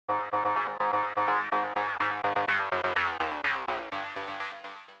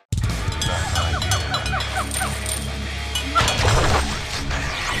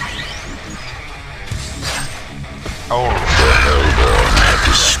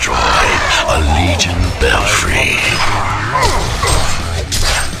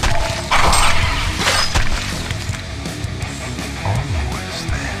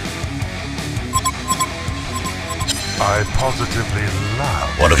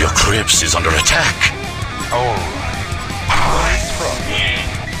your crypts is under attack. Alright.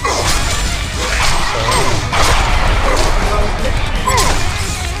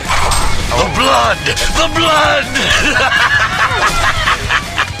 The blood! The blood!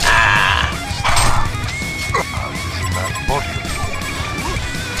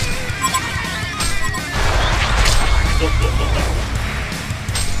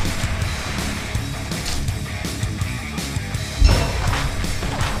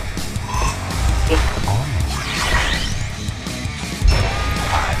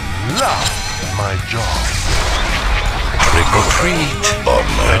 Love my job. Trick or treat or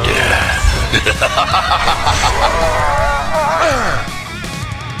murder.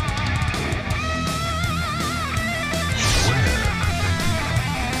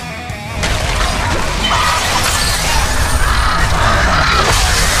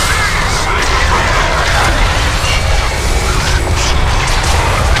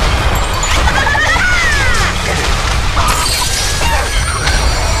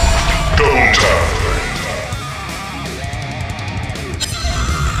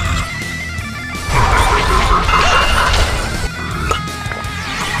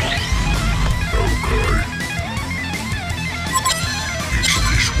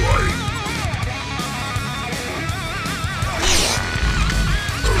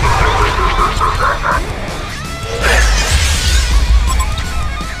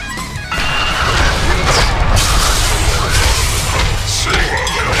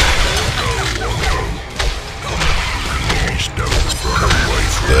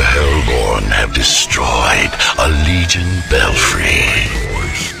 The Hellborn have destroyed a Legion belfry.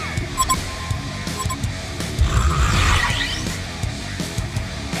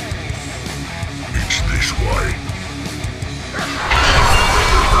 It's this way.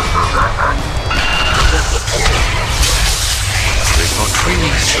 Trick or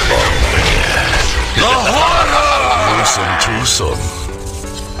treat. The horror! Gruesome twosome.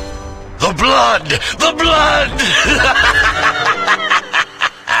 The blood! The blood!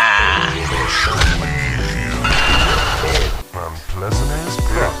 Unpleasant as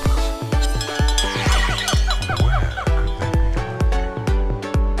problems. Where could they be?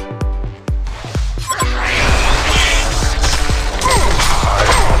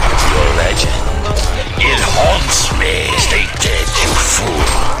 Your legend. It haunts me. Stay dead, you fool.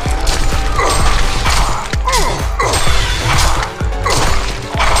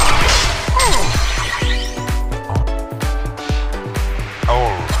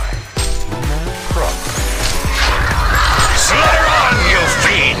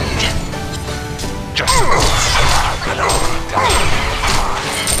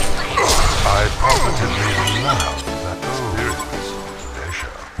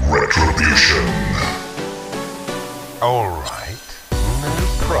 Retribution. Alright, no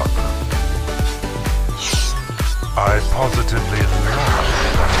problem. I positively love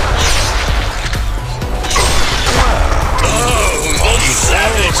that. Oh, the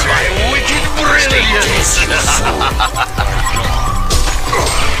savage, my wicked brilliance!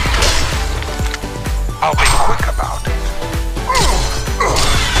 I'll be quick about it.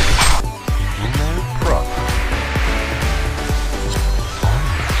 No problem.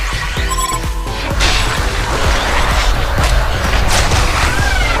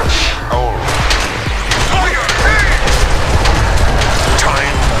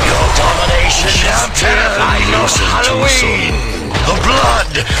 Halloween! The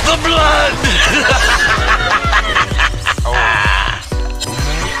blood! The blood! Oh,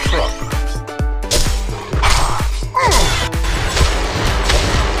 no problem.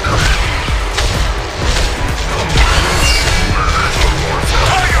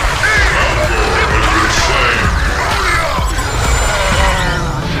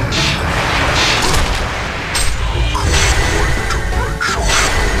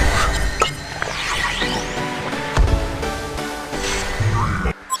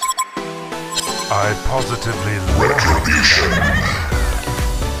 I positively love Retribution.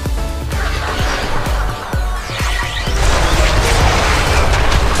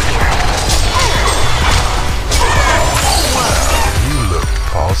 You look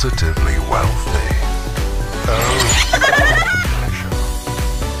positively wealthy. Oh, pleasure.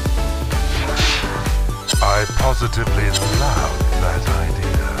 I positively love that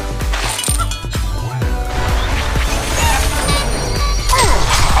idea.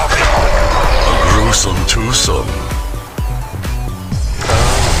 Gruesome twosome.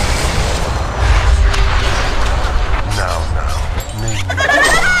 Now,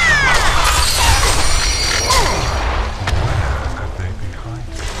 Where could they be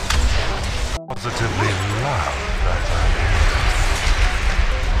hiding? Positively love that idea.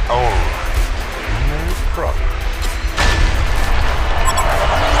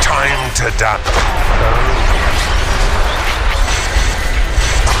 to die.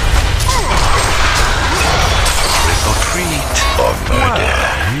 Trick or treat or murder.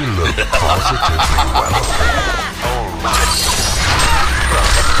 You look positively well.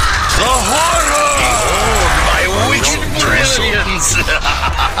 The horror! Behold my wicked brilliance!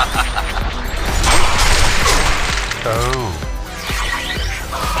 Oh.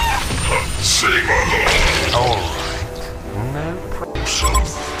 Sing along. Alright. No problem. Some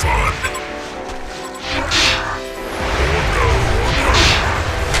fun.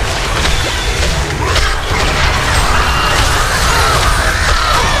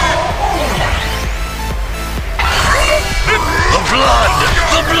 The blood!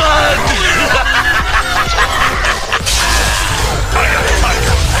 The blood! I attack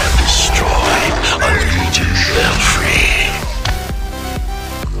and destroy a legion belfry.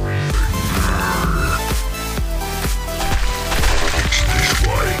 It's this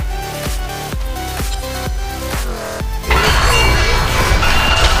way.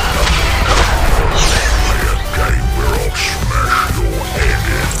 Play a game where I'll smash your head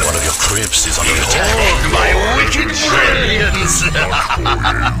in. One of your crypts is under attack. Behold my wicked brilliance!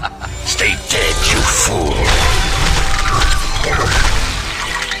 Stay dead, you fool!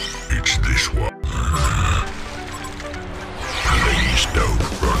 It's this one. Please don't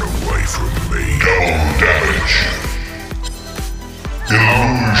run away from me. Double damage.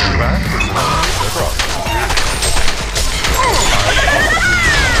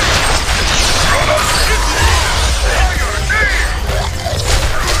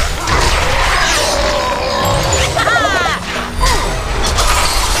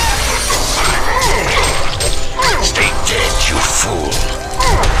 Stay dead, you fool!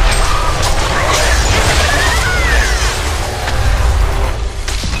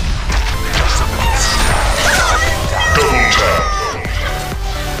 Double tap!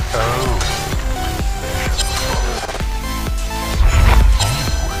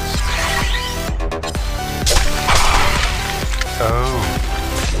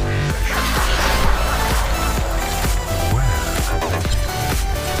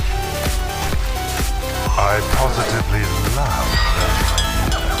 I positively love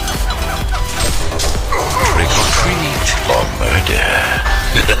Trick or treat or murder.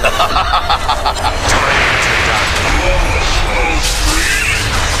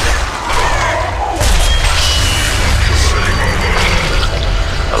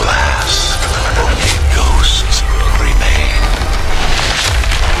 Alas, only ghosts remain.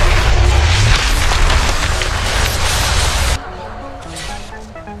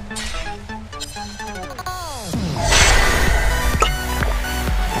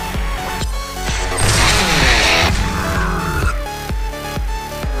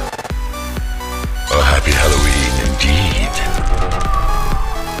 A happy Halloween indeed.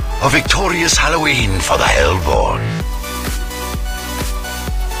 A victorious Halloween for the Hellborn.